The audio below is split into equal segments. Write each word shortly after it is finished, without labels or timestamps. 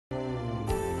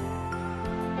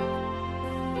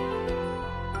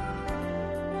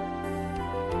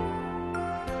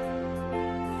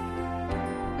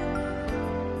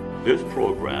This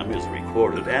program is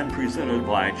recorded and presented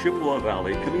by Chippewa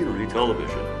Valley Community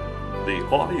Television. The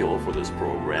audio for this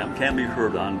program can be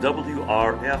heard on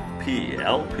WRFP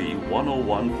LP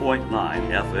 101.9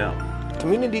 FM.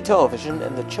 Community Television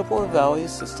and the Chippewa Valley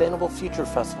Sustainable Future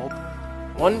Festival.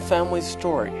 One family's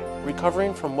story,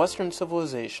 recovering from Western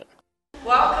civilization.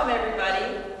 Welcome,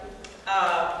 everybody.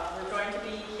 We're going to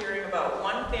be hearing about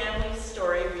one family's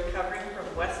story recovering from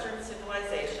Western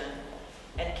civilization.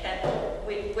 And Kent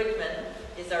Whitman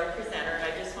is our presenter, and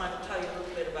I just want to tell you a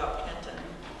little bit about Kenton.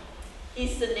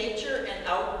 He's the nature and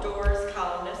outdoors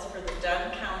columnist for the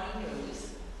Dunn County News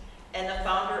and the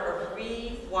founder of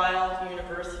Wild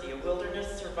University, a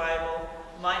wilderness survival,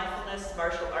 mindfulness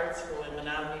martial arts school in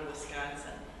Menominee,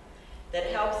 Wisconsin, that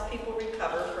helps people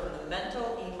recover from the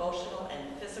mental, emotional,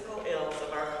 and physical ills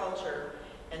of our culture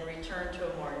and return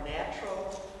to a more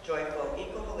natural, joyful,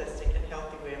 eco-holistic, and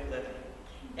healthy way of living.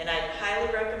 And I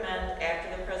highly recommend,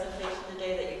 after the presentation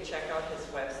today, that you check out his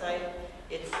website.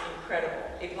 It's incredible.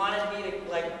 It wanted me to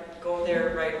go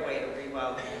there right away to read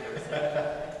Wild University.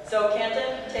 So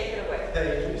Kenton, take it away.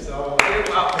 Thank you so much. You're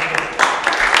welcome.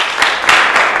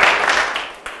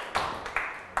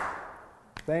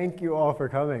 Thank you all for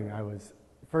coming. I was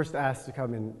first asked to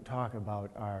come and talk about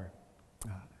our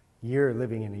year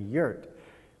living in a yurt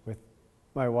with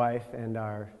my wife and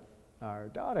our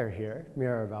daughter here,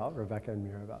 Mirabelle, Rebecca and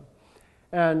Mirabelle.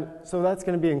 And so that's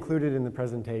going to be included in the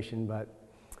presentation, but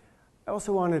I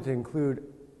also wanted to include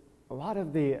a lot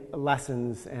of the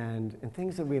lessons and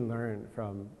things that we learned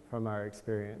from our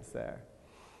experience there.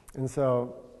 And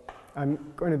so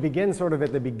I'm going to begin sort of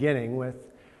at the beginning with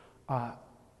our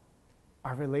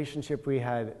relationship we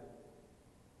had.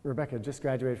 Rebecca just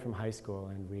graduated from high school,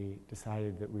 and we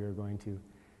decided that we were going to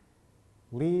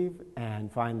leave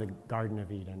and find the Garden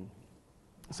of Eden.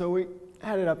 So we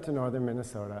headed up to northern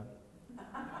Minnesota.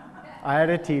 I had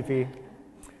a teepee.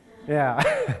 Yeah,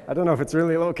 I don't know if it's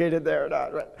really located there or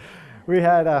not, but we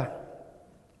had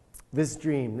this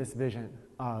dream, this vision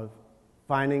of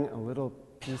finding a little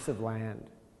piece of land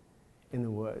in the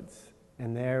woods,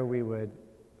 and there we would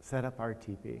set up our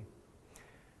teepee.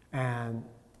 And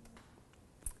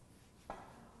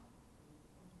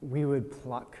we would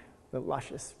pluck the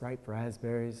luscious, ripe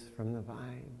raspberries from the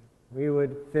vine. We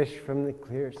would fish from the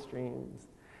clear streams.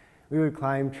 We would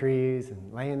climb trees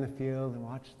and lay in the field and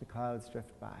watch the clouds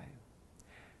drift by.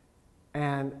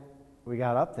 And we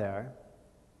got up there,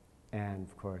 and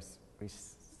of course, we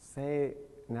say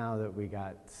now that we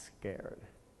got scared.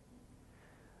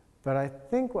 But I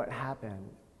think what happened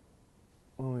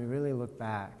when we really look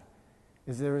back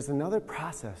is there was another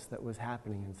process that was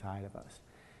happening inside of us.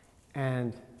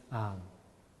 And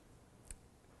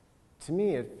to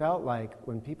me, it felt like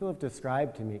when people have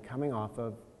described to me coming off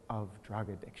of drug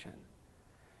addiction,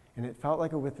 and it felt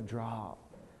like a withdrawal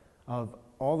of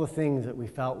all the things that we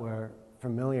felt were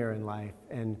familiar in life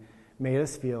and made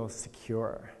us feel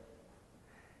secure.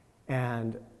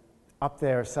 And up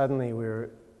there, suddenly we were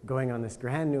going on this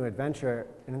brand new adventure,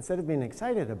 and instead of being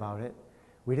excited about it,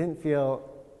 we didn't feel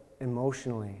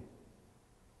emotionally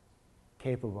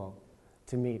capable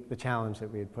to meet the challenge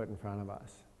that we had put in front of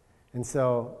us. And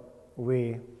so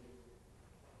we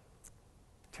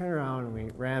turned around and we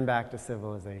ran back to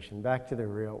civilization, back to the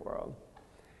real world.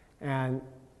 And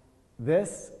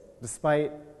this,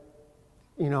 despite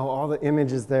all the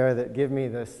images there that give me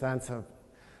this sense of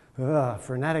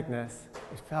freneticness,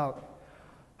 it felt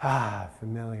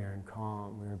familiar and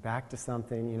calm. We were back to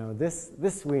something,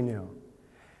 this we knew.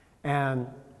 And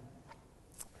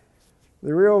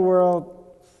the real world,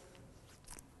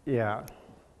 yeah.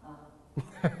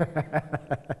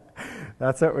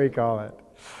 That's what we call it.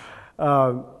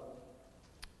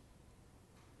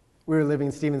 We were living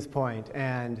in Stevens Point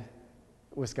and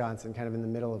Wisconsin, kind of in the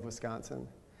middle of Wisconsin.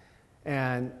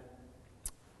 And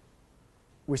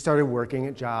we started working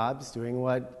at jobs, doing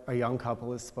what a young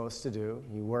couple is supposed to do.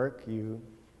 You work, you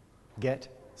get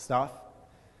stuff,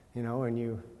 and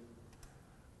you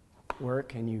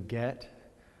work and you get.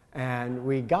 And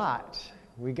we got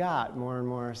more and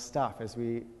more stuff as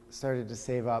we started to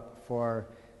save up for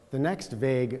the next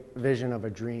vague vision of a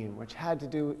dream, which had to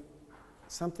do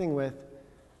something with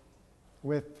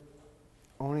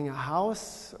owning a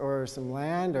house or some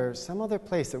land or some other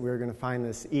place that we were going to find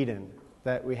this Eden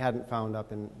that we hadn't found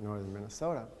up in northern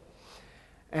Minnesota.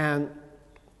 And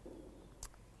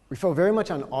we felt very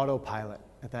much on autopilot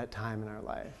at that time in our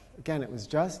life. Again, it was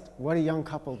just what a young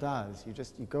couple does. You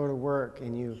go to work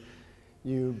and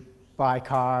you buy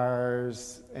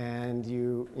cars, and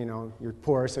you're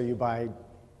poor, so you buy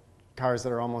cars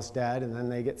that are almost dead, and then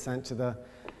they get sent to the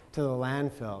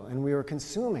landfill. And we were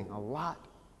consuming a lot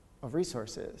of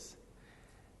resources.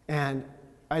 And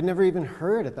I'd never even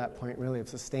heard at that point really of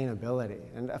sustainability.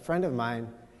 And a friend of mine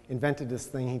invented this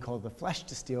thing he called the flesh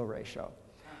to steel ratio.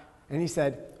 And he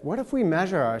said, what if we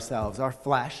measure ourselves, our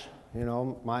flesh,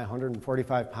 my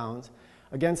 145 pounds,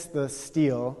 against the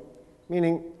steel,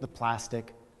 meaning the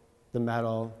plastic, the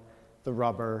metal, the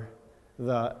rubber,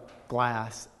 the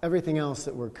glass, everything else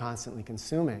that we're constantly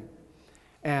consuming.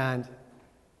 And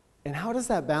how does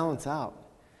that balance out?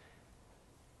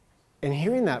 And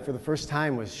hearing that for the first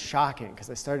time was shocking,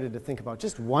 because I started to think about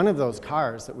just one of those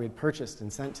cars that we had purchased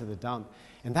and sent to the dump.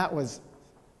 And that was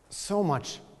so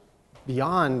much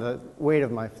beyond the weight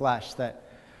of my flesh that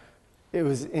it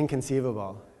was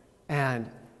inconceivable. And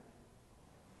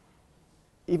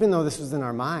even though this was in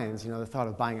our minds, the thought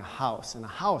of buying a house, and a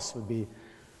house would be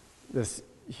this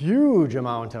huge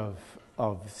amount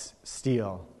of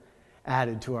steel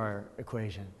added to our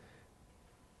equation,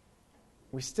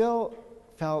 we still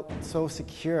felt so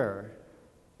secure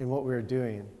in what we were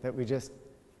doing that we just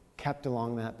kept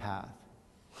along that path.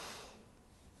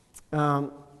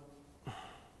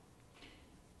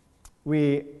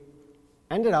 We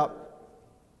ended up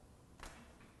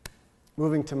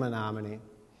moving to Menominee,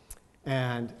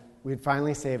 and we'd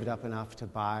finally saved up enough to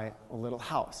buy a little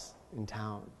house in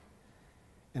town.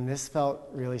 And this felt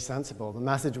really sensible. The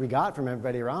message we got from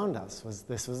everybody around us was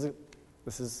this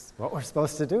is what we're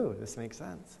supposed to do. This makes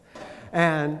sense.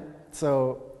 And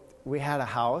so we had a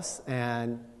house,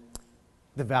 and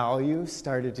the value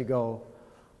started to go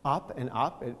up and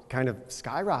up. It kind of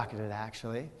skyrocketed,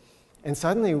 actually. And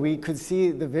suddenly we could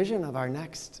see the vision of our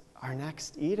next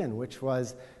Eden, which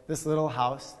was this little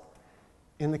house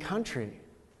in the country.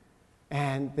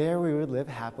 And there we would live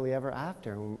happily ever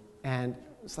after. And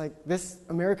it's like, this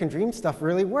American dream stuff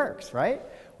really works, right?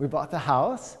 We bought the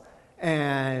house,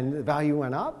 and the value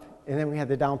went up, and then we had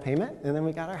the down payment, and then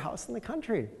we got our house in the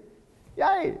country.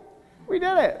 Yay! We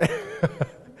did it!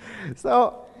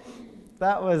 So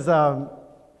that was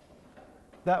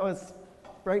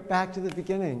right back to the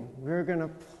beginning. We were going to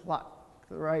pluck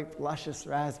the ripe, luscious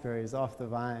raspberries off the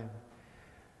vine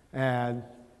and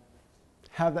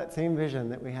have that same vision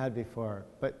that we had before,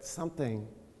 but something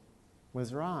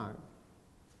was wrong.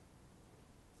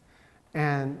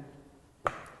 And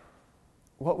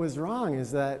what was wrong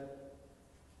is that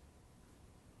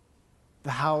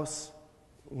the house,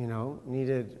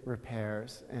 needed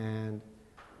repairs, and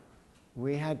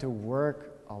we had to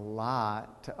work a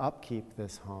lot to upkeep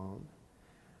this home.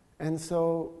 And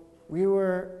so we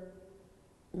were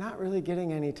not really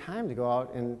getting any time to go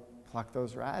out and pluck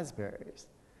those raspberries.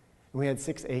 And we had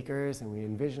 6 acres, and we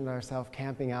envisioned ourselves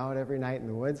camping out every night in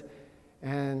the woods,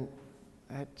 and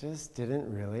that just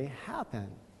didn't really happen.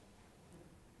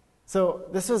 So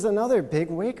this was another big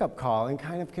wake-up call and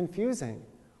kind of confusing,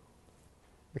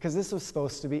 because this was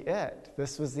supposed to be it.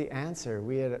 This was the answer.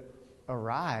 We had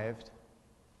arrived,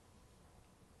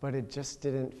 but it just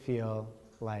didn't feel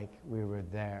like we were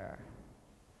there.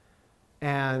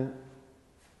 And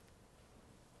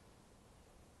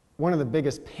one of the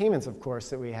biggest payments, of course,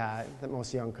 that we had, that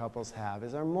most young couples have,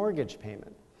 is our mortgage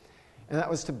payment. And that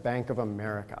was to Bank of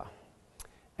America.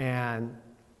 And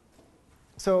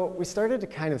so we started to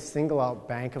kind of single out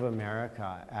Bank of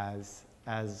America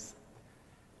as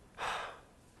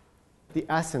the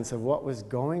essence of what was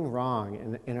going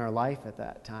wrong in our life at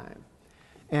that time.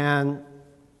 And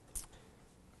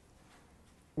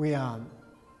it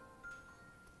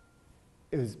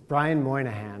was Brian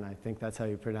Moynihan, I think that's how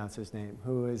you pronounce his name,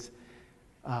 who was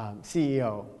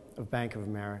CEO of Bank of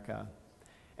America.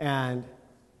 And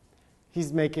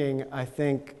he's making, I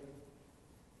think,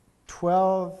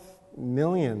 $12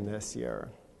 million this year.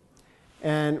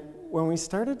 And when we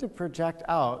started to project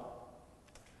out,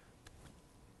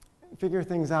 figure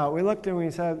things out, we looked and we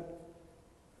said,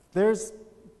 there's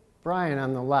Brian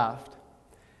on the left,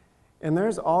 and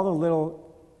there's all the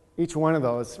little, each one of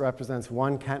those represents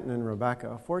one Kenton and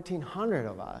Rebecca, 1,400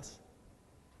 of us.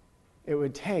 It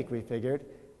would take, we figured,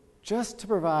 just to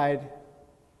provide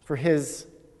for his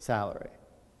salary.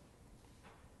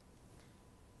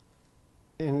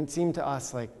 And it seemed to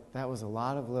us like that was a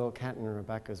lot of little Kenton and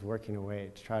Rebecca's working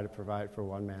away to try to provide for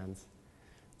one man's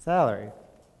salary.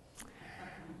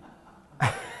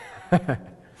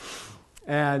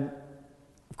 And,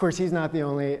 of course, he's not the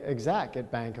only exec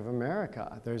at Bank of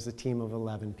America. There's a team of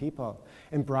 11 people.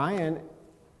 And Brian,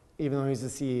 even though he's the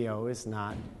CEO, is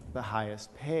not the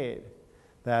highest paid.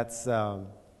 That's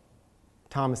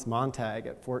Thomas Montag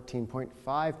at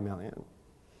 $14.5 million.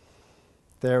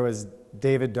 There was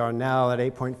David Darnell at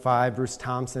 8.5, Bruce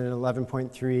Thompson at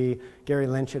 11.3, Gary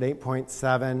Lynch at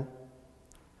 8.7.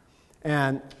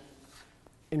 And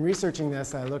in researching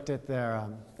this, I looked at their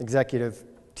executive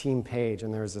team page,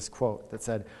 and there was this quote that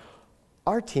said,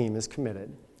 "Our team is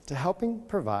committed to helping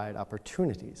provide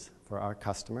opportunities for our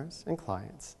customers and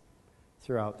clients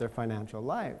throughout their financial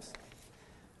lives."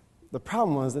 The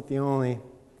problem was that the only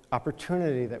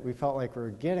opportunity that we felt like we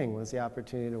were getting was the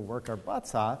opportunity to work our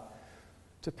butts off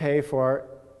to pay for,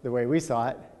 the way we saw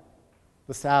it,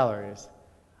 the salaries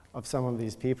of some of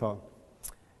these people.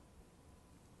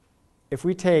 If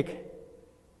we take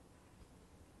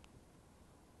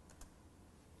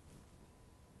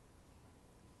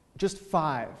just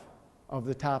 5 of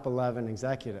the top 11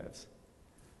 executives,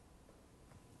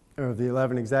 or the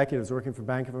 11 executives working for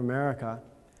Bank of America,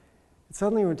 it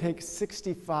suddenly would take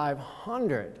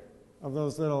 6,500 of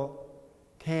those little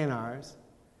KNRs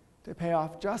to pay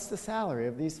off just the salary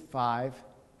of these 5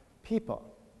 people.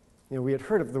 You know, we had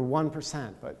heard of the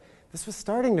 1%, but this was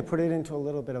starting to put it into a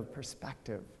little bit of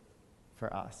perspective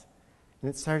for us. And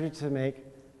it started to make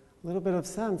a little bit of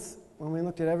sense when we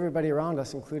looked at everybody around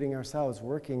us, including ourselves,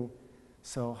 working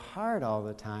so hard all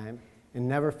the time and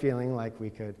never feeling like we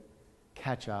could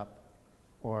catch up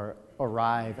or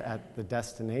arrive at the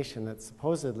destination that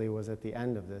supposedly was at the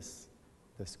end of this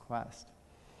quest.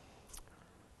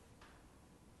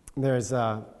 There's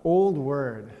an old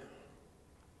word,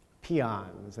 peon.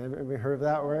 Has anybody heard of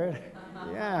that word?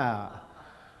 Yeah.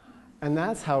 And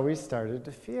that's how we started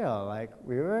to feel, like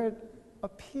we were a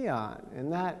peon.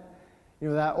 And that, you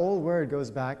know, that old word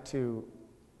goes back to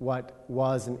what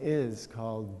was and is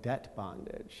called debt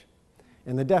bondage.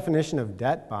 And the definition of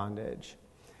debt bondage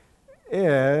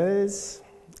is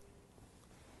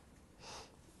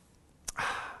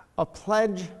a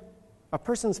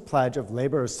person's pledge of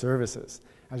labor or services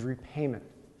as repayment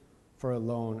for a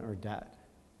loan or debt.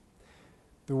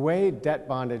 The way debt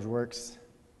bondage works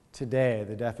today,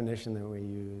 the definition that we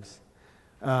use,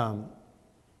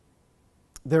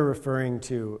 they're referring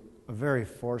to a very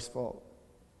forceful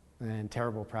and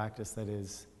terrible practice that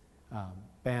is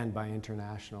banned by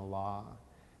international law,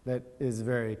 that is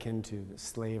very akin to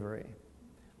slavery.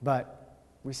 But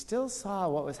we still saw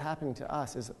what was happening to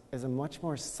us as a much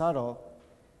more subtle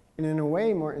and in a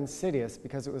way more insidious,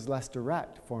 because it was less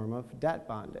direct, form of debt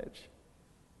bondage.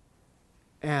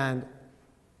 And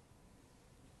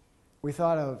we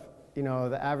thought of, you know,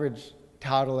 the average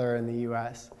toddler in the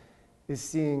U.S. is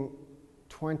seeing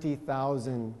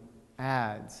 20,000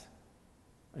 ads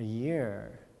a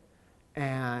year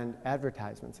and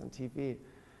advertisements on TV.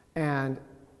 And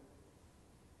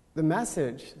the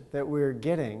message that we're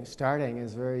getting, starting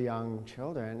as very young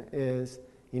children, is,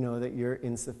 you know, that you're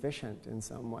insufficient in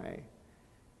some way.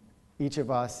 Each of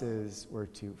us we're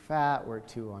too fat, we're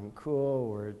too uncool,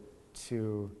 we're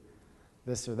too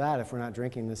this or that if we're not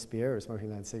drinking this beer or smoking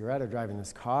that cigarette or driving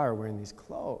this car or wearing these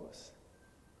clothes.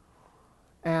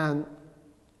 And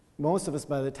most of us,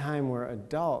 by the time we're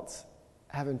adults,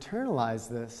 have internalized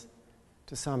this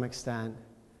to some extent,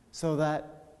 so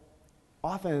that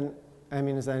often, I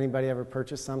mean, has anybody ever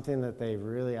purchased something that they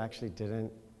really actually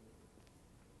didn't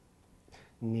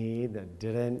need, that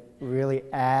didn't really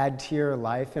add to your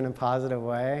life in a positive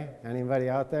way? Anybody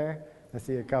out there? I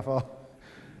see a couple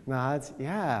nods.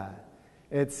 Yeah.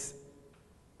 It's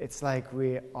like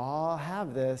we all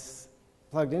have this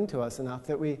plugged into us enough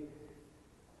that we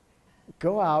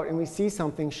go out and we see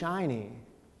something shiny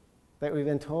that we've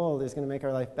been told is going to make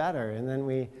our life better, and then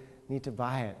we need to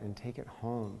buy it and take it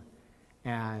home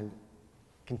and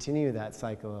continue that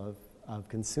cycle of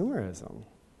consumerism.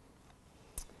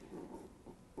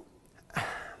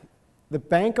 The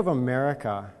Bank of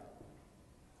America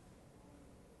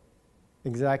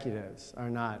executives are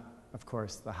not, of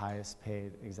course, the highest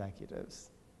paid executives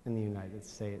in the United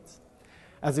States.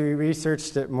 As we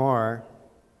researched it more,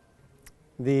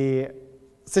 the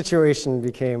situation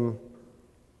became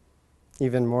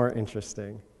even more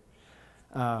interesting.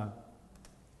 We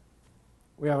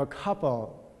have a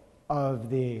couple of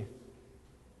the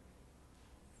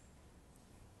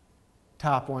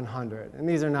top 100, and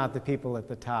these are not the people at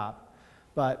the top,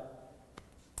 but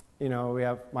you know, we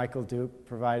have Michael Duke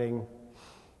providing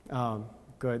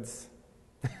goods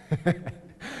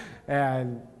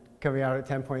and coming out at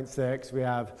 10.6. We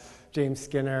have James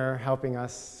Skinner helping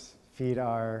us feed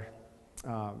our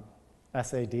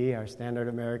SAD, our standard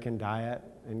American diet,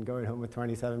 and going home with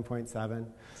 27.7.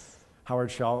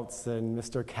 Howard Schultz and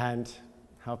Mr. Kent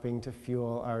helping to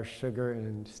fuel our sugar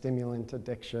and stimulant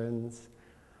addictions.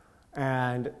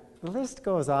 And the list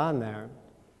goes on there.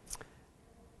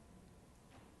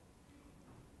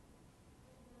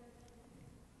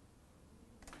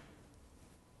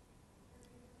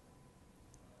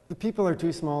 The people are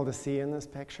too small to see in this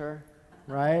picture,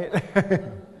 right?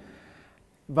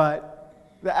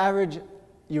 But the average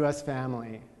U.S.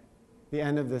 family the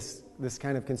end of this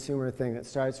kind of consumer thing that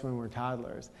starts when we're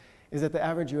toddlers, is that the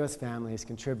average U.S. family is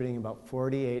contributing about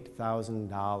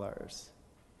 $48,000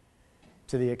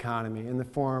 to the economy in the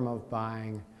form of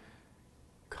buying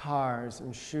cars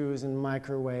and shoes and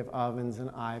microwave ovens and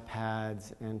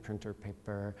iPads and printer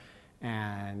paper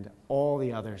and all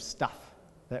the other stuff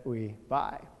that we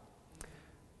buy.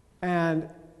 And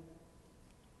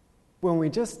when we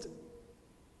just,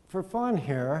 for fun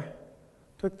here,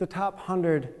 took the top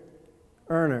 100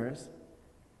 earners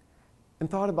and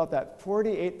thought about that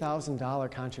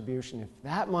 $48,000 contribution, if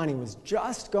that money was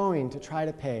just going to try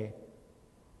to pay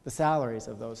the salaries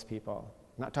of those people,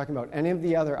 I'm not talking about any of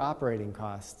the other operating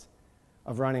costs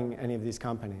of running any of these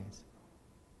companies,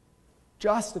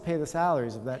 just to pay the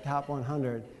salaries of that top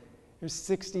 100, there's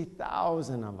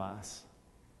 60,000 of us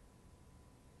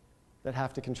that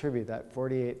have to contribute that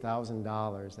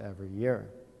 $48,000 every year.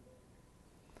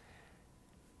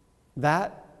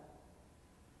 That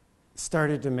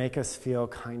started to make us feel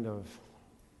kind of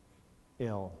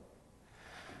ill.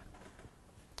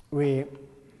 We,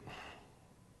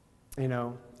 in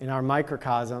our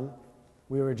microcosm,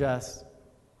 we were just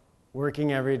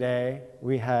working every day.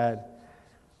 We had,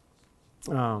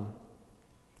 on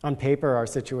paper, our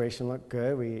situation looked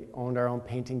good. We owned our own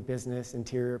painting business,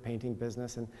 interior painting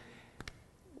business, and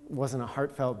it wasn't a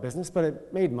heartfelt business, but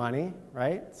it made money,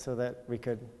 right? So that we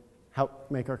could help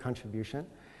make our contribution.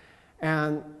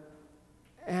 And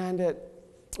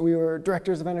we were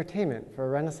directors of entertainment for a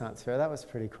Renaissance fair. That was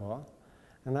pretty cool.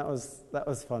 And that was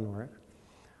fun work.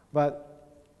 But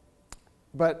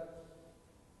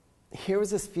here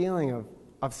was this feeling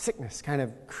of sickness kind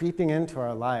of creeping into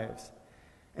our lives.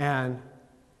 And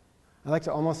I like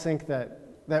to almost think that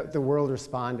the world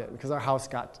responded because our house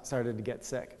started to get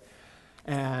sick.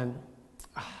 And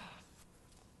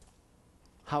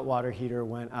hot water heater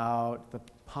went out, the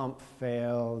pump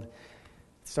failed,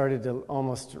 started to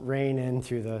almost rain in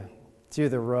through the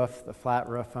roof, the flat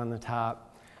roof on the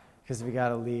top, because we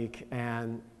got a leak.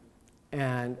 And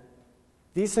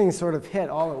these things sort of hit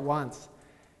all at once.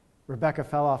 Rebecca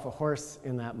fell off a horse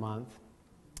in that month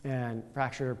and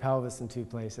fractured her pelvis in 2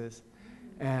 places.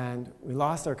 And we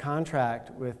lost our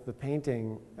contract with the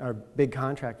painting, our big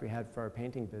contract we had for our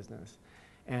painting business.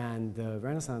 And the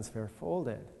Renaissance Fair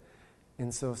folded.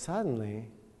 And so suddenly,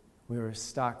 we were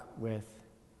stuck with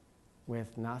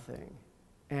nothing.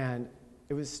 And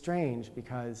it was strange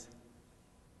because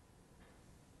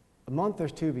a month or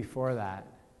 2 before that,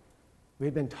 we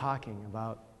had been talking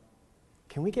about,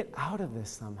 can we get out of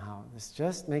this somehow? This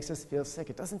just makes us feel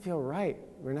sick. It doesn't feel right.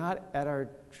 We're not at our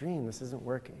dream. This isn't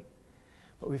working.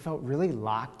 But we felt really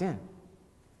locked in.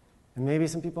 And maybe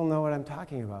some people know what I'm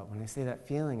talking about when I say that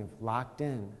feeling of locked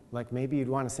in. Like maybe you'd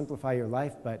want to simplify your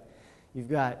life, but you've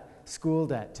got school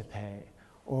debt to pay,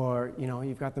 or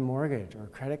you've got the mortgage or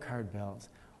credit card bills,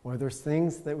 or there's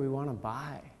things that we want to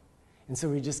buy. And so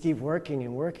we just keep working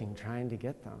and working, trying to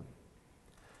get them.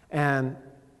 And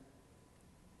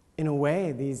in a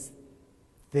way, these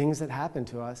things that happened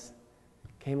to us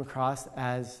came across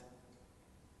as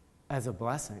a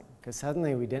blessing, because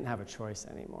suddenly we didn't have a choice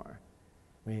anymore.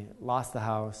 We lost the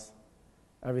house,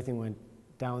 everything went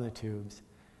down the tubes,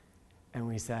 and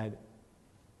we said,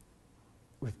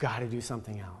 we've got to do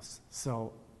something else.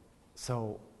 So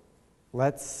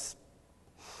let's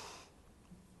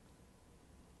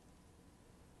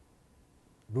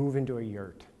move into a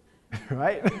yurt,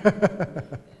 right?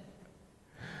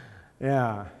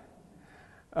 Yeah.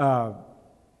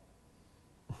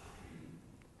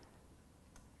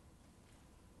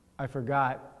 I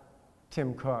forgot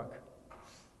Tim Cook.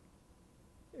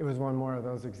 It was one more of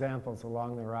those examples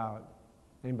along the route.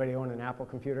 Anybody own an Apple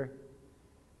computer?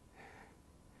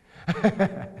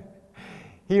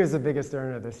 He was the biggest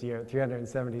earner this year,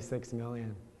 $376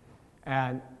 million.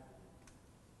 And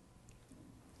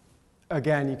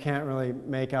again, you can't really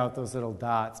make out those little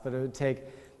dots, but it would take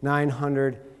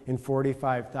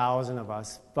 945,000 of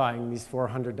us buying these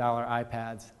 $400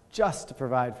 iPads just to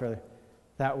provide for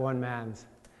that one man's.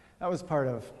 That was part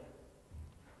of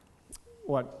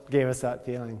what gave us that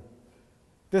feeling.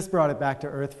 This brought it back to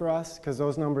earth for us because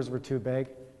those numbers were too big.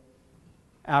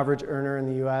 Average earner in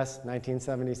the U.S.,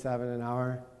 $19.77 an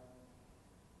hour.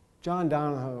 John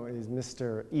Donahoe is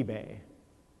Mr. eBay.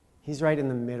 He's right in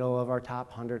the middle of our top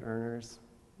 100 earners.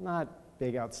 Not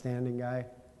big, outstanding guy,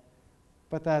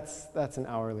 but that's an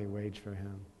hourly wage for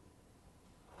him.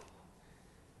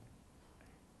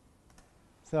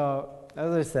 So,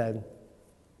 as I said,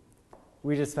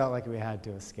 we just felt like we had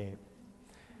to escape.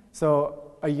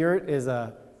 So, a yurt is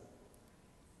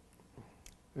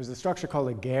there's a structure called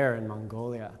a ger in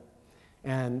Mongolia.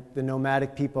 And the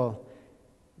nomadic people,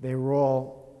 they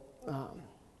roll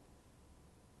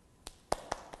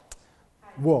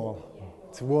wool.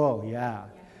 It's wool, yeah.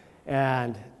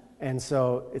 And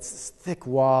so it's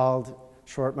thick-walled,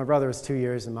 short. My brother was 2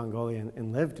 years in Mongolia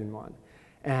and lived in one.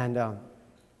 And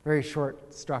very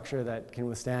short structure that can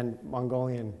withstand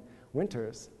Mongolian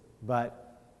winters.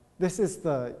 But this is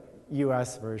the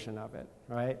U.S. version of it,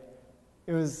 right?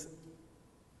 It was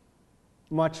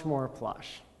much more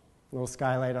plush. A little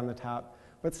skylight on the top.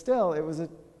 But still, it was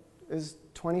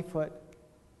 20-foot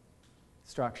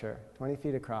structure, 20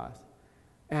 feet across.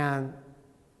 And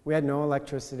we had no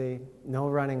electricity, no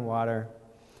running water.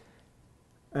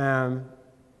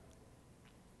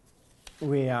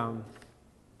 We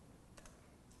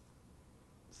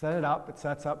set it up. It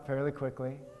sets up fairly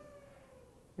quickly.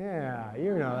 Yeah,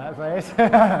 you know that place.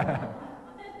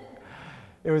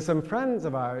 It was some friends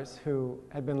of ours who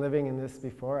had been living in this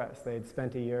before us. They'd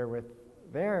spent a year with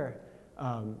their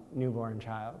newborn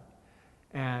child.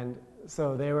 And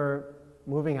so they were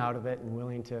moving out of it and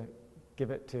willing to give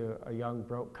it to a young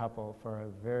broke couple for a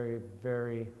very,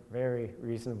 very, very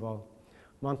reasonable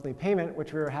monthly payment,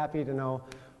 which we were happy to know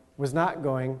was not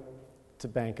going to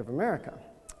Bank of America,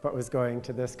 but was going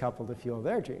to this couple to fuel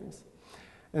their dreams.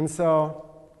 And so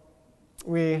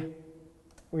we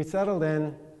settled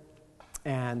in,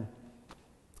 and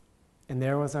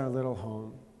there was our little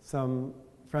home. Some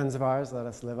friends of ours let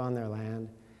us live on their land,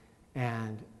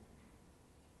 and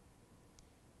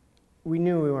we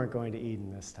knew we weren't going to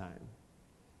Eden this time.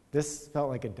 This felt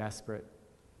like a desperate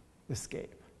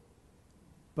escape.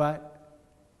 But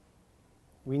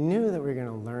we knew that we were going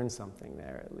to learn something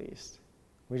there at least.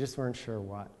 We just weren't sure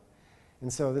what.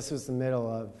 And so this was the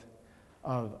middle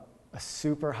of a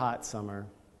super hot summer.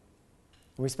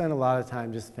 We spent a lot of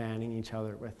time just fanning each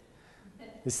other with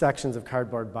these sections of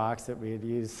cardboard box that we had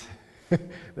used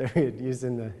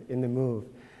in the move.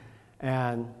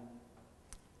 And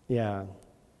yeah,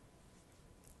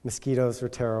 mosquitoes were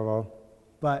terrible.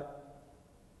 But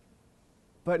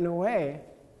in a way,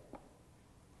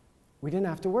 we didn't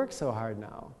have to work so hard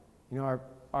now. You know,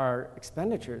 our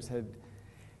expenditures had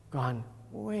gone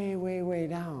way, way, way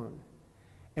down.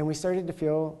 And we started to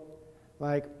feel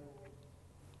like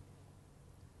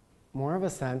more of a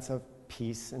sense of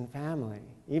peace and family.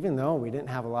 Even though we didn't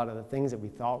have a lot of the things that we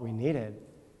thought we needed,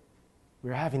 we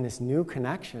were having this new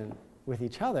connection with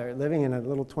each other, living in a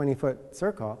little 20-foot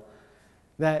circle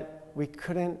that we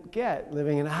couldn't get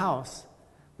living in a house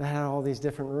that had all these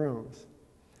different rooms.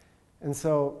 And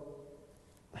so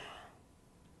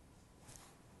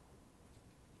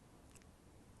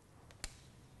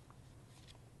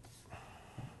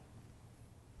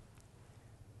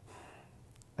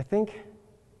I think it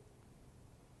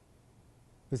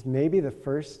was maybe the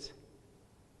first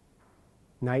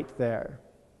night there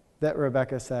that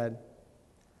Rebecca said,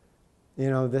 you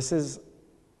know, this is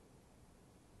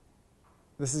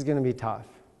going to be tough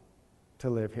to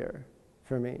live here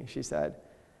for me, she said.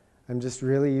 I'm just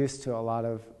really used to a lot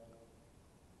of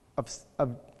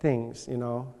things, you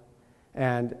know.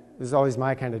 And it was always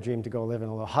my kind of dream to go live in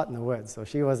a little hut in the woods. So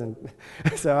she wasn't,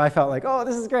 so I felt like, oh,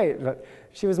 this is great. But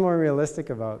she was more realistic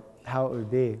about how it would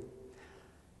be.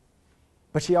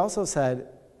 But she also said,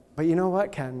 but you know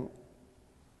what, Ken?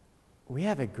 We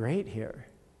have it great here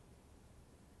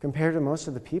compared to most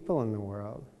of the people in the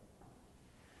world.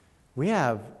 We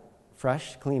have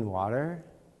fresh, clean water,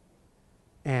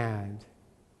 and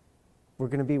we're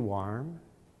going to be warm,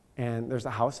 and there's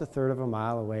a house a third of a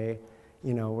mile away,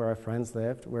 you know, where our friends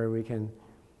lived, where we can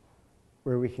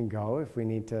go if we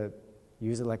need to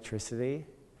use electricity.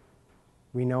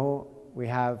 We know we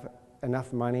have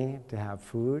enough money to have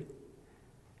food.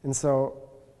 And so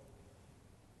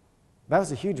that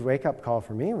was a huge wake-up call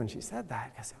for me when she said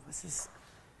that, because it was this,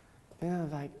 you know,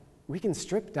 like, we can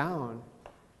strip down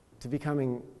to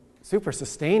becoming super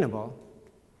sustainable,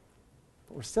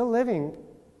 but we're still living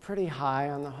pretty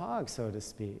high on the hog, so to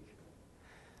speak.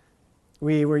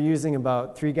 We were using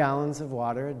about 3 gallons of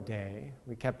water a day.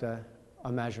 We kept a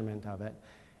measurement of it.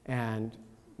 And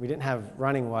we didn't have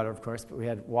running water, of course, but we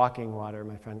had walking water,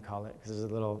 my friend called it, because there's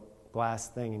a little glass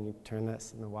thing, and you turn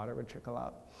this, and the water would trickle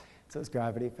out. So it's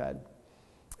gravity-fed.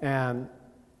 And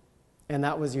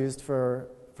that was used for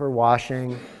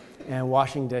washing and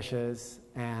washing dishes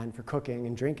and for cooking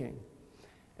and drinking.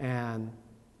 And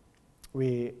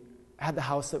we had the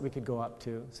house that we could go up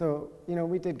to. So, you know,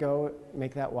 we did go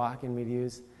make that walk, and we'd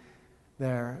use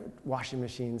their washing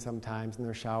machine sometimes and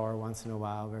their shower once in a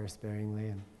while, very sparingly.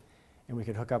 And we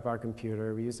could hook up our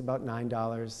computer. We used about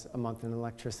 $9 a month in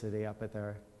electricity up at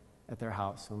their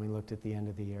house when we looked at the end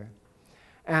of the year.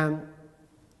 And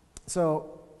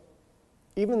so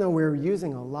even though we were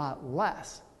using a lot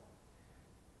less,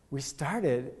 we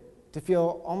started to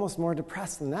feel almost more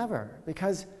depressed than ever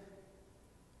because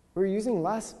we were using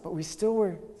less, but we still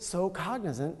were so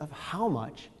cognizant of how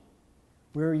much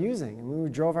we were using. And we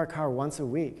drove our car once a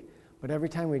week, but every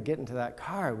time we'd get into that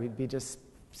car, we'd be just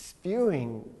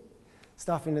spewing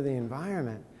stuff into the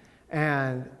environment.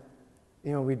 And,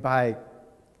 we'd buy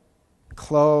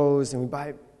clothes and we'd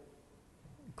buy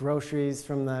groceries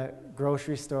from the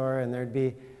grocery store, and there'd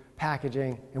be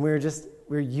packaging, and we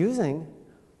were using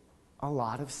a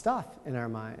lot of stuff in our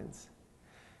minds.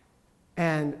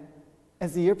 And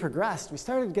as the year progressed, we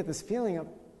started to get this feeling of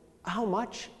how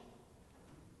much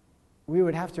we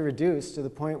would have to reduce to the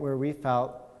point where we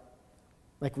felt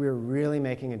like we were really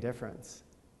making a difference.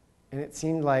 And it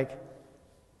seemed like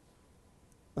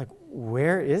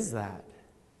where is that?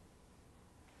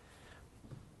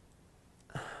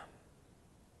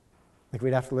 Like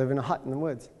we'd have to live in a hut in the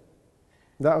woods.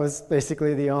 That was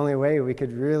basically the only way we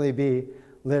could really be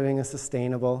living a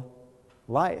sustainable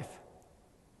life.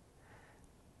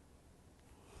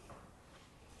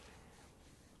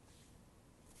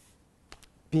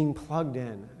 Being plugged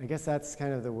in, I guess that's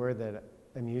kind of the word that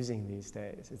I'm using these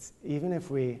days. It's even if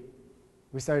we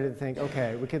started to think,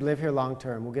 okay, we could live here long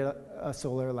term, we'll get a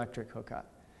solar electric hookup,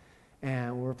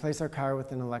 and we'll replace our car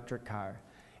with an electric car.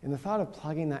 And the thought of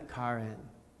plugging that car in,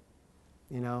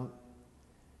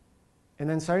 and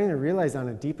then starting to realize on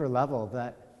a deeper level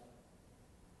that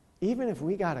even if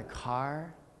we got a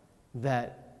car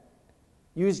that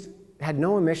had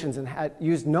no emissions and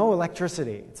used no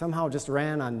electricity, it somehow just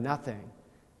ran on nothing,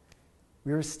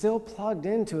 we were still plugged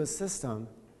into a system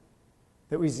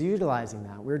that was utilizing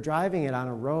that. We were driving it on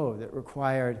a road that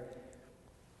required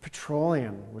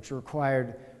petroleum, which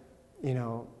required,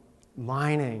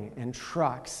 mining and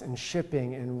trucks and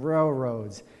shipping and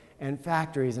railroads and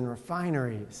factories and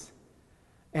refineries.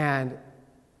 And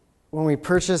when we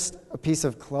purchased a piece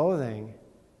of clothing,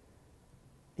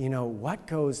 what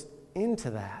goes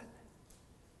into that?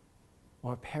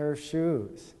 Or a pair of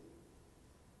shoes.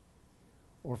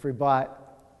 Or if we bought,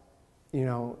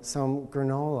 some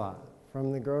granola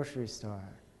from the grocery store.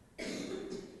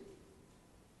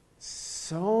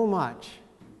 So much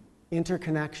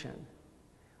interconnection.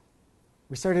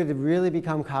 We started to really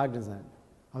become cognizant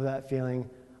of that feeling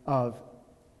of,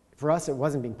 for us, it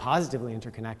wasn't being positively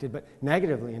interconnected, but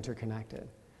negatively interconnected.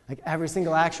 Like every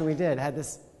single action we did had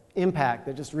this impact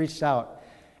that just reached out,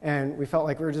 and we felt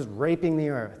like we were just raping the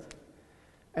earth.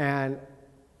 And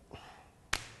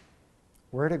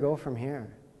where to go from here?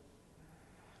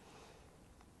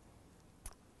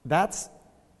 That's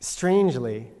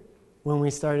strangely when we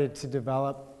started to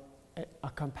develop a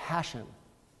compassion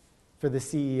for the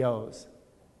CEOs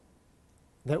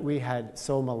that we had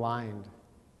so maligned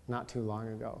not too long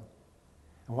ago.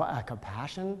 And what a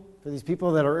compassion for these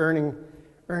people that are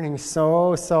earning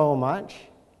so much.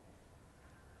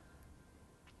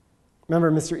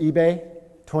 Remember Mr. eBay?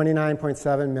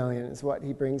 $29.7 million is what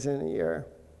he brings in a year.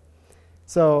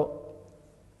 So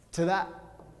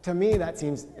to me, that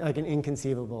seems like an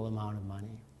inconceivable amount of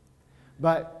money.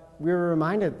 But we were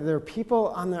reminded that there are people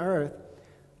on the earth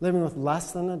living with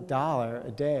less than $1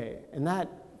 a day. And that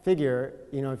figure,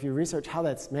 if you research how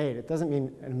that's made, it doesn't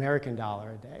mean an American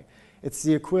dollar a day. It's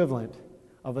the equivalent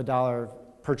of $1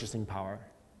 of purchasing power,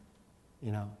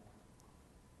 And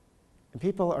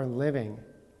people are living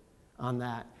on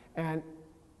that. And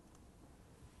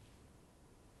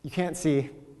you can't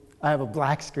see, I have a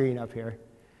black screen up here,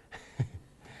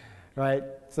 right?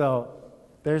 So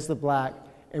there's the black.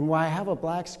 And why I have a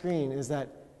black screen is that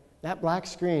black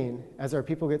screen, as our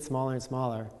people get smaller and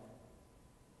smaller,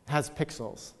 has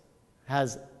pixels,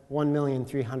 has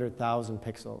 1,300,000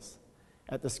 pixels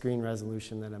at the screen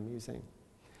resolution that I'm using.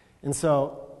 And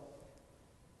so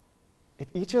if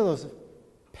each of those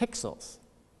pixels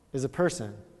is a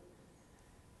person,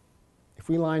 if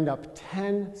we lined up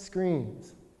 10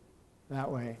 screens that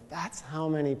way, that's how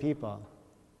many people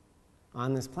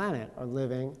on this planet are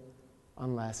living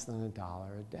on less than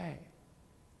 $1 a day.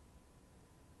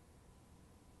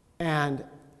 And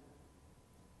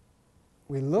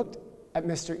we looked at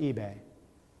Mr. eBay,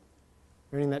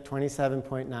 earning that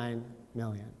 $27.9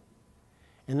 million.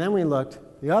 And then we looked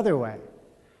the other way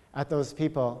at those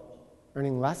people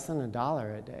earning less than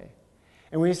 $1 a day.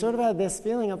 And we sort of had this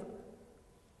feeling of,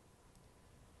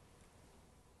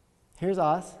 here's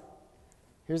us,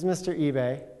 here's Mr.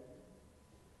 eBay.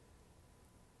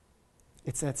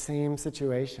 It's that same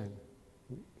situation.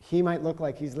 He might look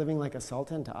like he's living like a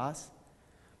sultan to us,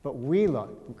 but we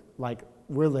look like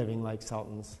we're living like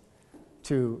sultans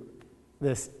to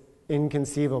this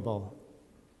inconceivable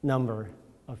number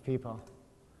of people.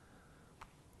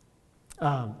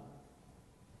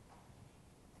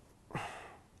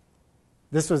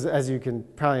 this was, as you can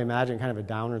probably imagine, kind of a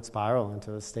downward spiral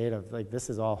into a state of, like, this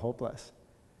is all hopeless.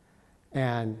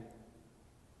 And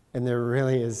there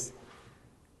really is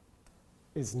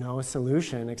no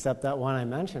solution except that one I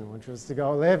mentioned, which was to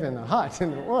go live in the hut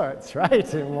in the woods,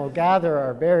 right? And we'll gather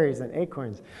our berries and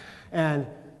acorns. And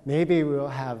maybe we'll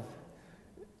have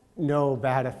no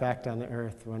bad effect on the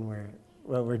earth when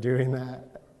we're doing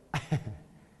that.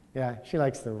 Yeah, she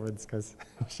likes the woods because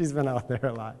she's been out there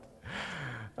a lot.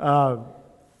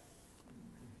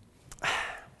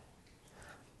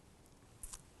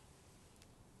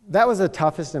 That was the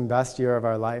toughest and best year of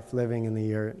our life, living in the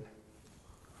yurt.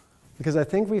 Because I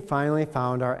think we finally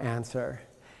found our answer.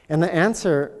 And the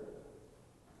answer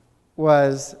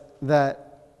was that,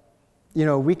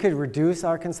 we could reduce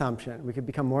our consumption. We could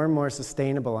become more and more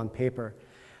sustainable on paper.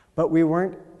 But we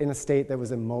weren't in a state that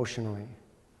was emotionally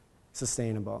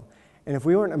sustainable. And if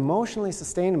we weren't emotionally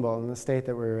sustainable in the state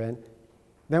that we were in,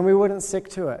 then we wouldn't stick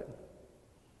to it.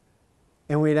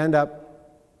 And we'd end up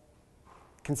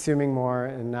consuming more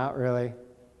and not really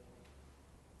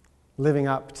living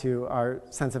up to our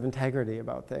sense of integrity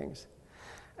about things.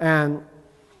 And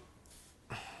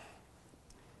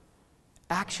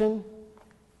action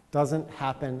doesn't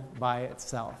happen by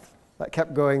itself. That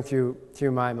kept going through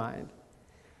my mind.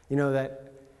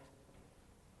 That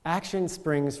action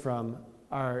springs from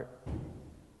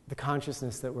the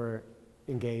consciousness that we're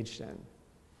engaged in,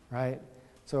 right?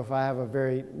 So if I have a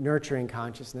very nurturing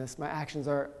consciousness, my actions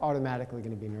are automatically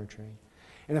going to be nurturing.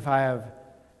 And if I have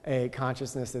a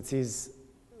consciousness that sees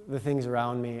the things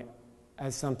around me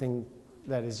as something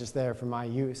that is just there for my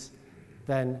use,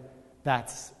 then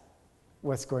that's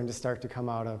what's going to start to come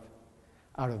out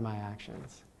of my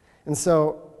actions. And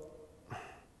so,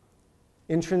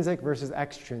 intrinsic versus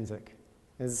extrinsic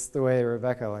is the way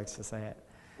Rebecca likes to say it.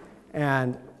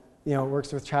 And, it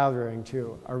works with child rearing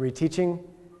too. Are we teaching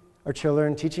our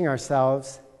children, teaching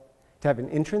ourselves to have an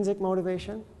intrinsic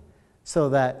motivation so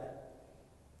that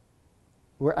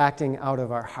we're acting out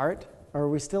of our heart, or are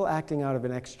we still acting out of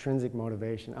an extrinsic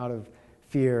motivation, out of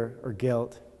fear or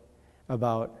guilt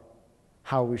about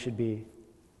how we should be,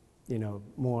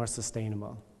 more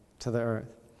sustainable to the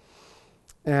earth?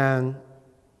 And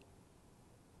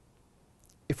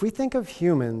if we think of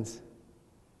humans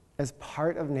as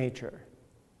part of nature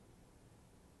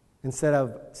instead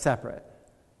of separate,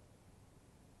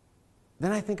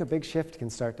 then I think a big shift can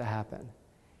start to happen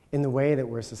in the way that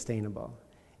we're sustainable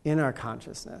in our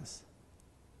consciousness.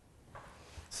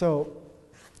 So,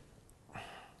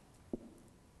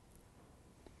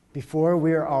 before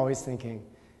we were always thinking,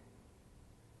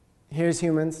 here's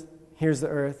humans, here's the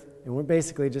earth, and we're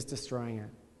basically just destroying it.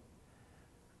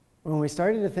 When we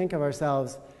started to think of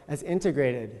ourselves as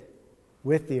integrated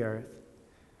with the earth,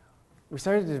 we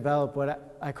started to develop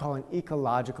what I call an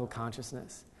ecological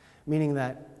consciousness, meaning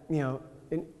that,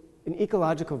 an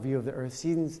ecological view of the earth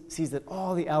sees that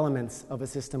all the elements of a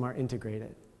system are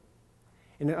integrated.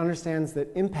 And it understands that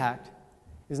impact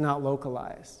is not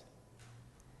localized.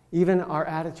 Even our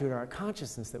attitude, our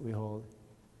consciousness that we hold,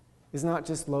 is not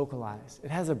just localized. It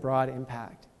has a broad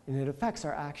impact, and it affects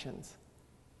our actions.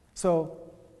 So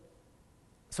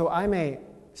I may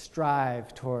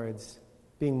strive towards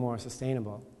being more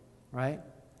sustainable, right?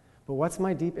 But what's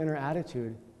my deep inner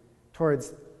attitude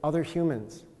towards other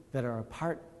humans that are a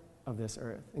part of this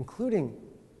earth, including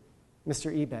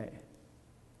Mr. eBay?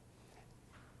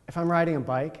 If I'm riding a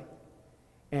bike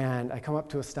and I come up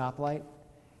to a stoplight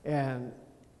and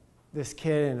this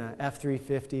kid in an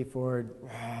F-350 Ford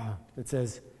that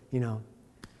says,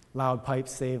 loud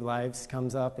pipes save lives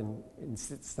comes up and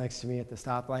sits next to me at the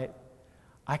stoplight,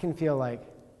 I can feel like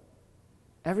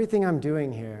everything I'm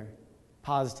doing here,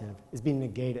 positive, is being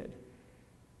negated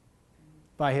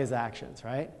by his actions,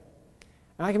 right?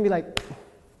 And I can be like,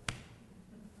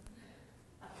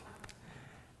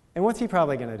 and what's he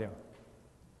probably going to do?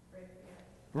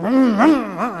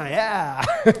 Yeah!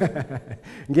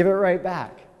 Give it right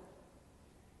back.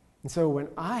 And so when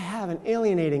I have an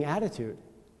alienating attitude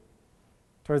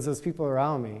towards those people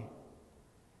around me,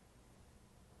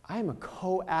 I am a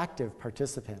co-active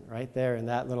participant right there in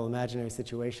that little imaginary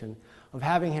situation of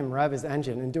having him rev his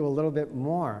engine and do a little bit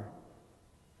more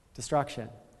destruction.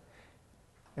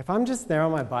 If I'm just there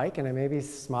on my bike and I maybe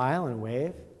smile and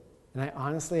wave, and I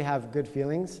honestly have good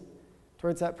feelings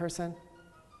towards that person,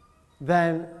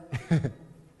 then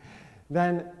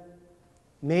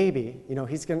maybe,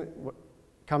 he's going to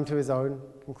come to his own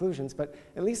conclusions, but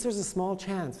at least there's a small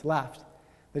chance left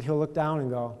that he'll look down and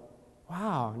go,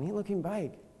 wow, neat looking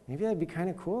bike. Maybe that'd be kind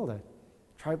of cool to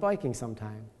try biking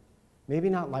sometime. Maybe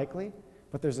not likely,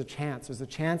 but there's a chance. There's a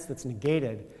chance that's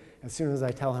negated as soon as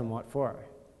I tell him what for.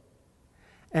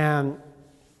 And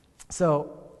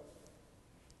So,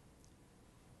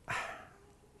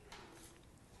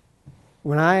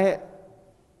 when I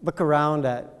look around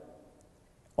at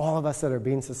all of us that are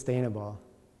being sustainable,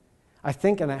 I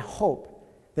think and I hope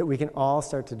that we can all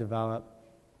start to develop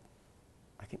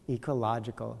like an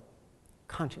ecological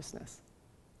consciousness.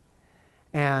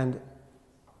 And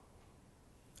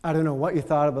I don't know what you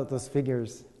thought about those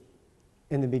figures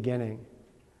in the beginning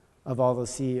of all those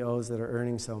CEOs that are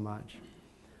earning so much.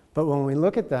 But when we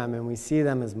look at them and we see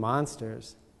them as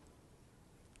monsters,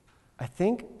 I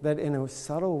think that in a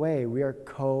subtle way we are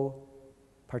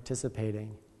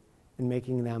co-participating in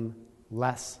making them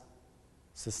less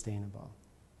sustainable.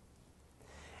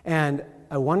 And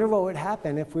I wonder what would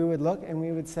happen if we would look and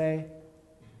we would say,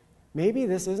 maybe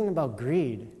this isn't about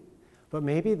greed, but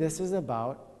maybe this is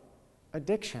about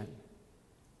addiction.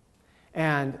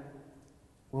 And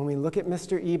when we look at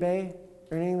Mr. eBay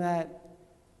earning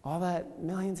all that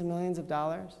millions and millions of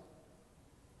dollars,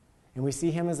 and we see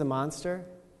him as a monster,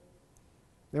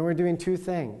 then we're doing two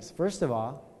things. First of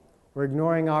all, we're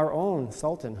ignoring our own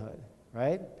sultanhood,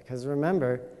 right? Because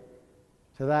remember,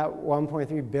 to that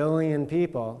 1.3 billion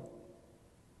people,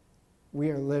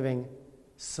 we are living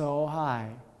so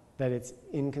high that it's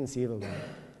inconceivable.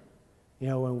 You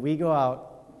know, when we go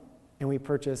out and we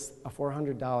purchase a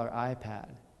 $400 iPad,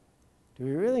 do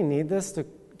we really need this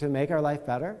to make our life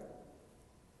better?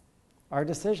 Our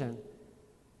decision.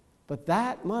 But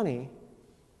that money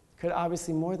could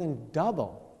obviously more than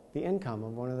double the income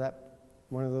of one of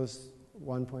those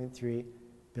 1.3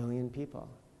 billion people.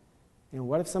 You know,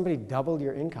 what if somebody doubled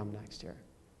your income next year?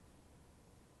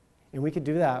 And we could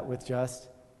do that with just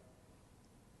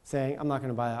saying, I'm not going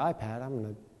to buy an iPad, I'm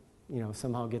going to,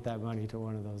 somehow get that money to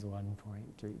one of those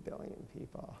 1.3 billion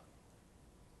people.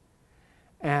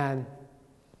 And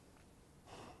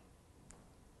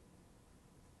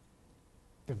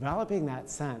developing that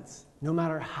sense, no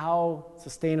matter how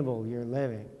sustainable you're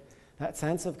living, that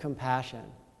sense of compassion,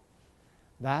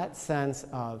 that sense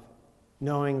of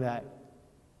knowing that,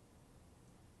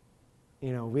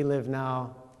 we live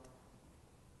now,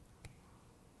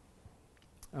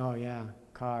 oh yeah,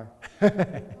 car.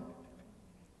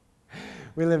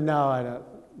 We live now at a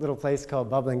little place called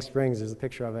Bubbling Springs. There's a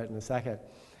picture of it in a second.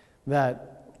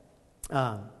 That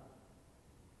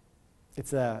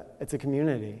it's a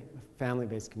community, a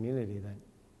family-based community, that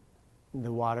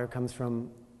the water comes from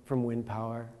wind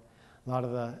power. A lot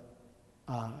of the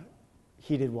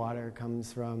heated water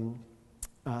comes from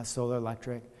solar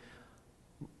electric.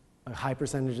 A high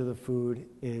percentage of the food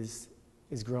is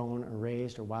grown or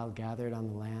raised or wild gathered on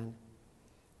the land.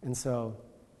 And so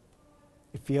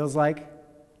it feels like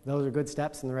those are good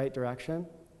steps in the right direction,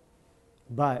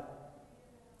 but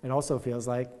it also feels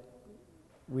like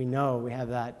we know, we have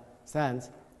that sense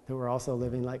that we're also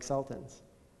living like sultans.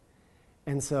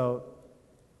 And so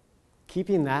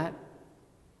keeping that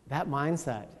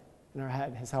mindset in our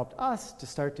head has helped us to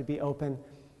start to be open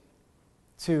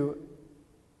to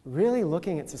really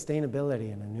looking at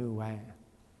sustainability in a new way.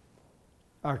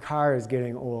 Our car is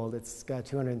getting old. It's got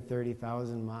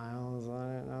 230,000 miles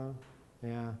on it now.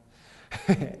 Yeah.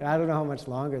 I don't know how much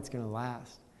longer it's going to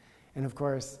last. And of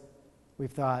course,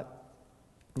 we've thought,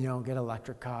 get an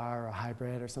electric car or a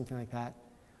hybrid or something like that.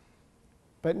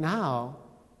 But now,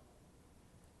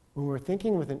 when we're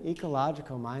thinking with an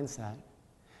ecological mindset,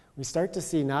 we start to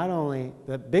see not only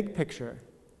the big picture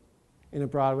in a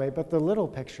broad way, but the little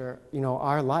picture,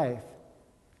 our life.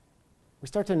 We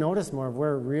start to notice more of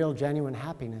where real, genuine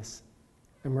happiness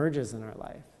emerges in our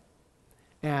life.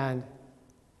 And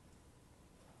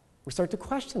we start to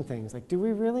question things like, do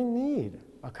we really need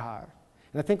a car?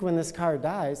 And I think when this car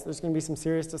dies, there's going to be some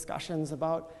serious discussions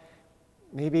about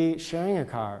maybe sharing a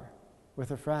car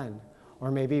with a friend, or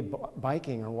maybe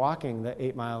biking or walking the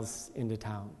 8 miles into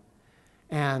town.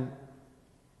 And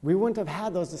we wouldn't have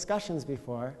had those discussions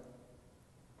before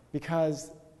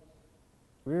because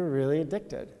we were really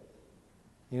addicted,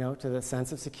 to the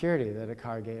sense of security that a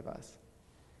car gave us.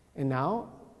 And now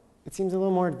it seems a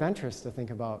little more adventurous to think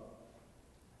about,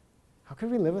 how could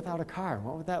we live without a car?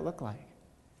 What would that look like?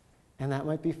 And that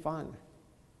might be fun.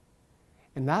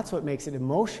 And that's what makes it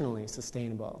emotionally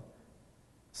sustainable.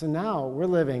 So now we're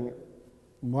living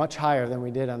much higher than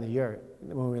we did on the yurt,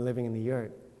 when we were living in the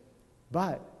yurt.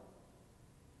 But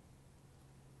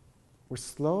we're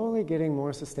slowly getting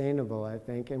more sustainable, I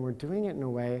think, and we're doing it in a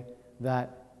way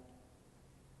that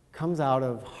comes out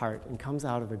of heart and comes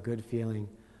out of a good feeling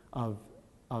of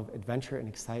adventure and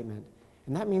excitement.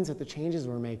 And that means that the changes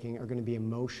we're making are going to be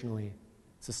emotionally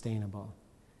sustainable.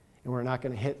 And we're not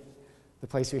going to hit the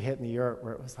place we hit in the yurt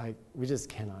where it was like, we just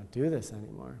cannot do this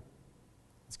anymore.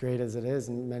 As great as it is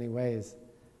in many ways,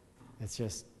 it's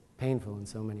just painful in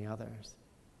so many others.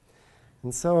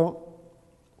 And so,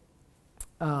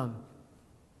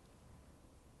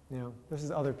 this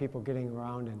is other people getting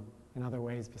around in other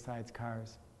ways besides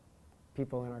cars.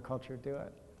 People in our culture do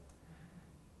it.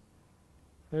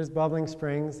 There's Bubbling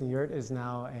Springs. The yurt is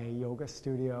now a yoga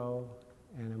studio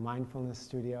and a mindfulness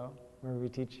studio where we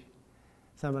teach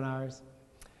seminars.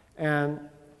 And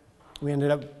we ended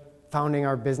up founding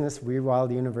our business, Weird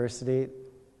Wild University,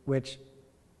 which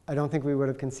I don't think we would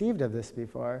have conceived of this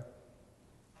before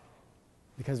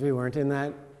because we weren't in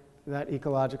that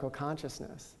ecological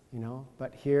consciousness,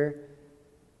 But here,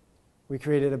 we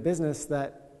created a business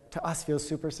that, to us, feels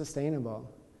super sustainable.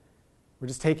 We're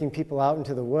just taking people out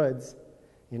into the woods,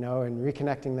 and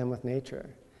reconnecting them with nature.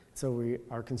 So we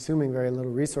are consuming very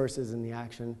little resources in the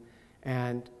action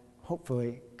and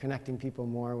hopefully connecting people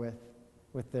more with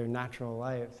their natural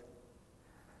lives.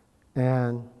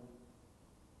 And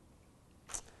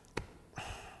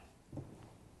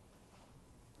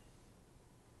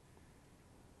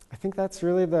I think that's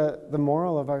really the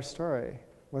moral of our story,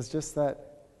 was just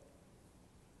that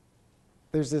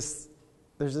there's this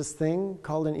thing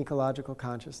called an ecological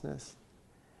consciousness.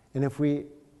 And if we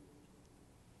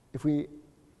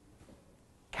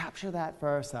capture that for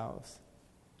ourselves,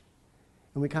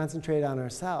 and we concentrate on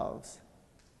ourselves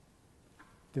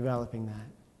developing that,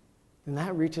 then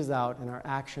that reaches out and our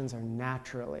actions are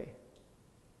naturally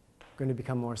going to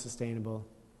become more sustainable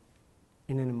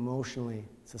in an emotionally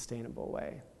sustainable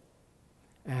way.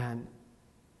 And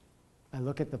I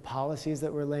look at the policies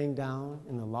that we're laying down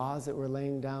and the laws that we're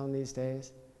laying down these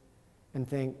days and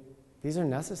think, these are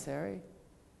necessary,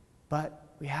 but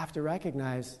we have to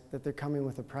recognize that they're coming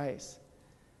with a price.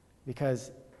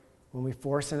 Because when we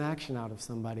force an action out of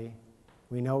somebody,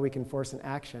 we know we can force an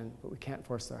action, but we can't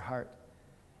force their heart.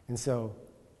 And so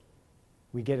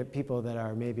we get at people that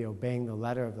are maybe obeying the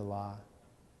letter of the law,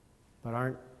 but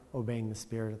aren't obeying the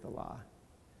spirit of the law.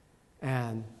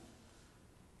 And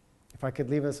if I could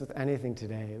leave us with anything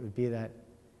today, it would be that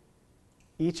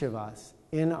each of us,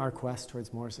 in our quest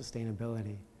towards more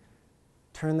sustainability,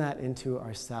 turn that into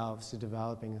ourselves to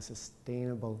developing a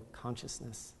sustainable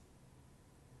consciousness,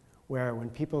 where when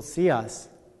people see us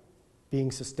being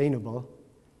sustainable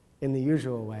in the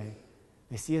usual way,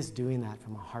 they see us doing that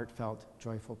from a heartfelt,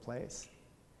 joyful place.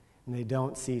 And they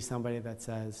don't see somebody that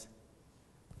says,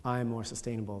 I'm more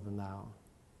sustainable than thou.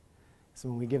 So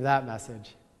when we give that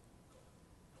message,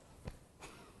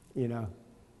 we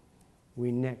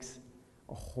nix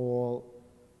a whole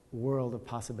world of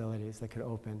possibilities that could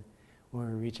open when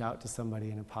we reach out to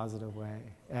somebody in a positive way.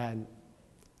 And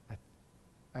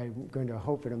I'm going to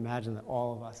hope and imagine that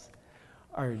all of us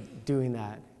are doing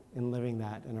that and living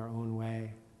that in our own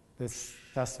way. This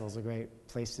festival is a great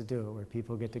place to do it, where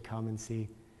people get to come and see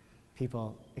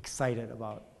people excited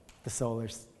about the solar,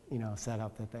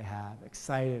 setup that they have,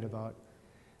 excited about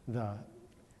the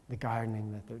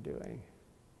gardening that they're doing,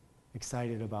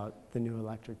 excited about the new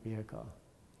electric vehicle.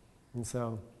 And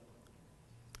so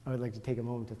I would like to take a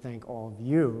moment to thank all of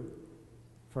you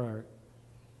for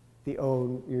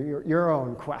your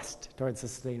own quest towards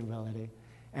sustainability,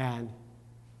 and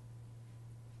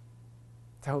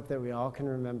to hope that we all can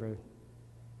remember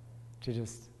to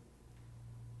just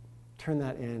turn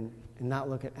that in and not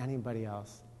look at anybody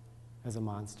else as a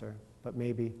monster, but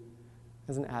maybe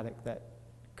as an addict that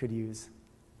could use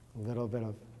a little bit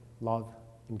of love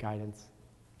and guidance.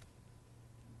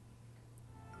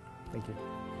 Thank you.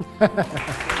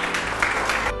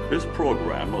 This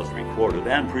program was recorded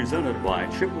and presented by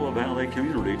Chippewa Valley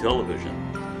Community Television.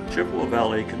 Chippewa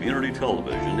Valley Community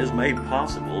Television is made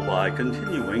possible by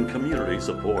continuing community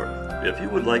support. If you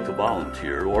would like to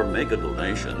volunteer or make a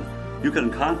donation, you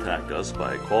can contact us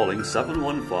by calling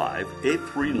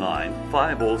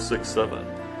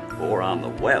 715-839-5067 or on the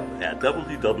web at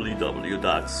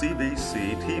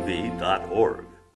www.cbctv.org.